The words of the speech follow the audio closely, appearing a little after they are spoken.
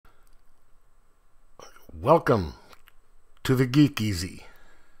Welcome to the Geek Easy.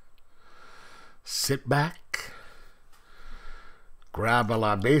 Sit back, grab a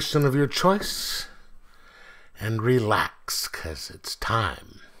libation of your choice, and relax, 'cause it's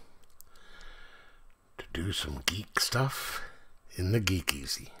time to do some geek stuff in the Geek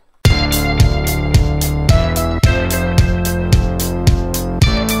Easy.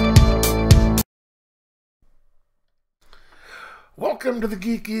 Welcome to the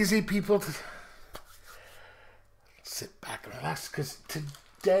Geek Easy, people. Sit back and relax, because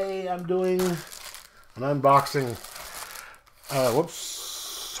today I'm doing an unboxing.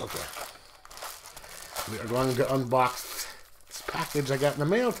 Okay. We are going to unbox this package I got in the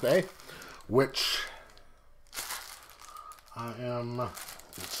mail today, which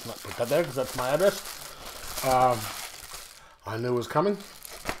let's not put that there because that's my address. I knew it was coming. It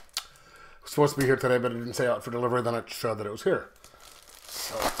was supposed to be here today, but it didn't say out for delivery, then it showed that it was here.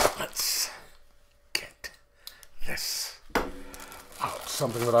 So let's get this out.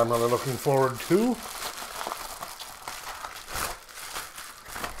 Something that I'm really looking forward to.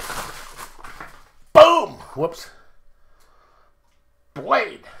 Boom! Whoops.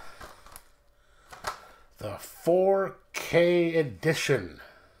 Blade. The 4K edition.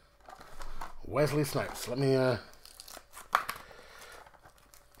 Wesley Snipes. Let me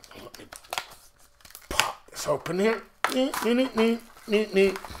pop this open here.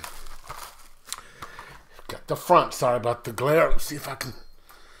 Neat. Got the front. Sorry about the glare. Let's see if I can.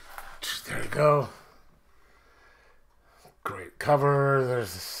 There you go. Great cover.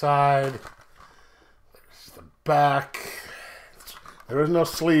 There's the side. There's the back. There is no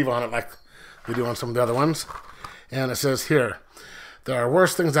sleeve on it like they do on some of the other ones. And it says here, there are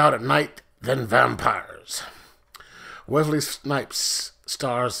worse things out at night than vampires. Wesley Snipes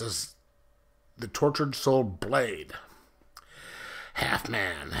stars as the tortured soul Blade. Half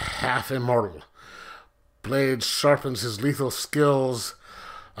man, half immortal. Blade sharpens his lethal skills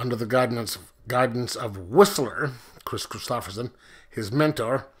under the guidance of Whistler, Chris Christopherson, his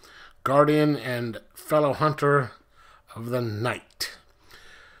mentor, guardian, and fellow hunter of the night.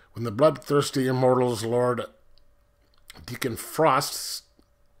 When the bloodthirsty immortals Lord Deacon Frost,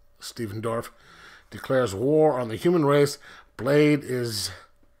 Stephen Dorff, declares war on the human race, Blade is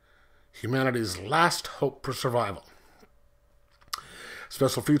humanity's last hope for survival.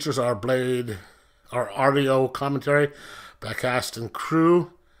 Special features are audio commentary by cast and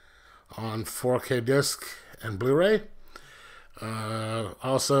crew on 4K disc and Blu-ray.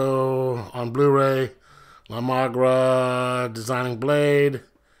 Also on Blu-ray, La Magra designing Blade,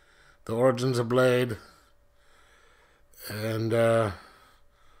 the origins of Blade, and a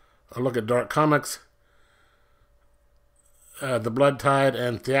look at Dark Comics, the Blood Tide,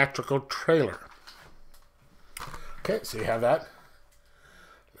 and theatrical trailer. Okay, so you have that.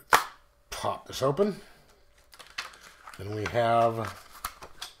 Let's pop this open. Then we have a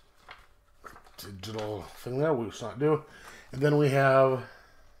digital thing there, which not do. And then we have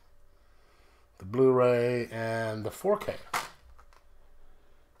the Blu-ray and the 4K.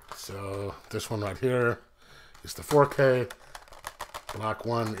 So this one right here is the 4K. Black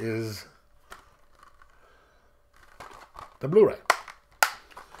one is the Blu-ray.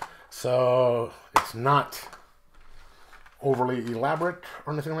 So it's not overly elaborate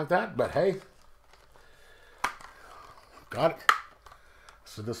or anything like that, but hey, got it.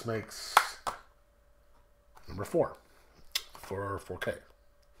 So this makes number 4 for 4K.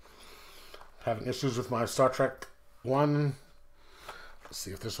 Having issues with my Star Trek 1. Let's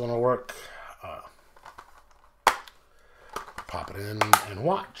see if this one will work. Pop it in and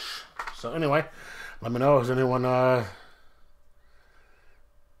watch. So anyway, let me know, has anyone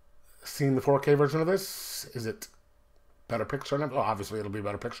seen the 4K version of this? Is it better picture? Well, obviously it'll be a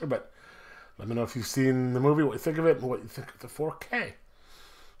better picture, but let me know if you've seen the movie, what you think of it, and what you think of the 4K.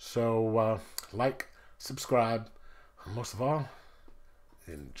 So like, subscribe, and most of all,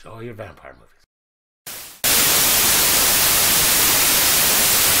 enjoy your vampire movies.